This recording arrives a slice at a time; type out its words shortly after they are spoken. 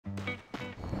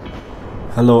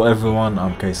Hello everyone,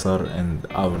 I'm Kaysar and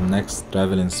our next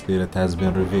traveling spirit has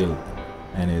been revealed,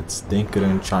 and it's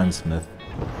Dinkerin Chimesmith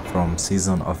from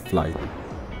Season of Flight.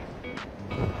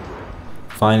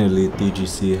 Finally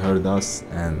TGC heard us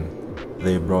and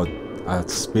they brought a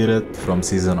spirit from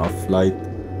Season of Flight.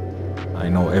 I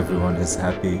know everyone is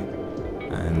happy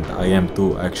and I am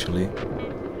too actually,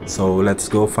 so let's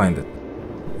go find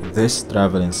it. This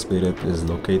traveling spirit is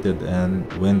located in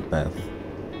Windpath.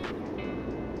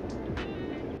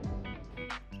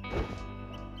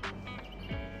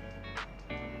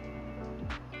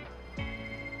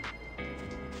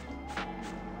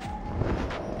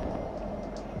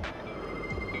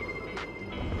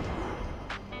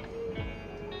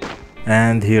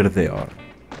 And here they are.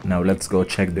 Now let's go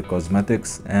check the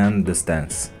cosmetics and the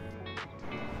stance.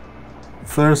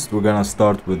 First we're gonna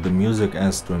start with the music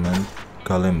instrument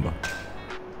kalimba.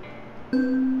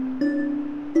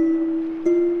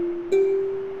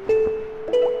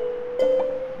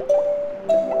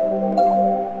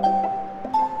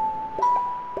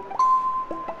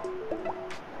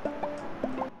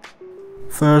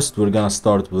 First we're gonna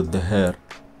start with the hair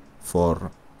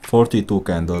for 42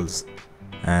 candles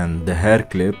and the hair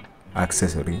clip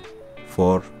accessory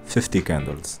for 50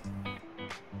 candles,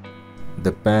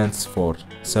 the pants for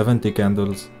 70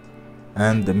 candles,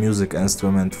 and the music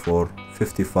instrument for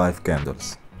 55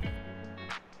 candles.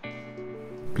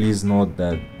 Please note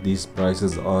that these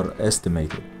prices are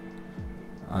estimated.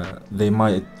 They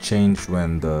might change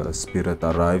when the spirit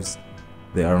arrives.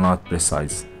 They are not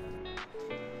precise.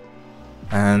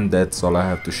 And that's all I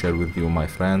have to share with you, my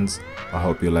friends. I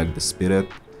hope you like the spirit.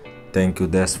 Thank you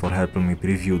Des for helping me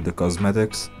preview the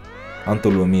cosmetics.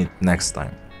 Until we meet next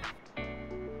time.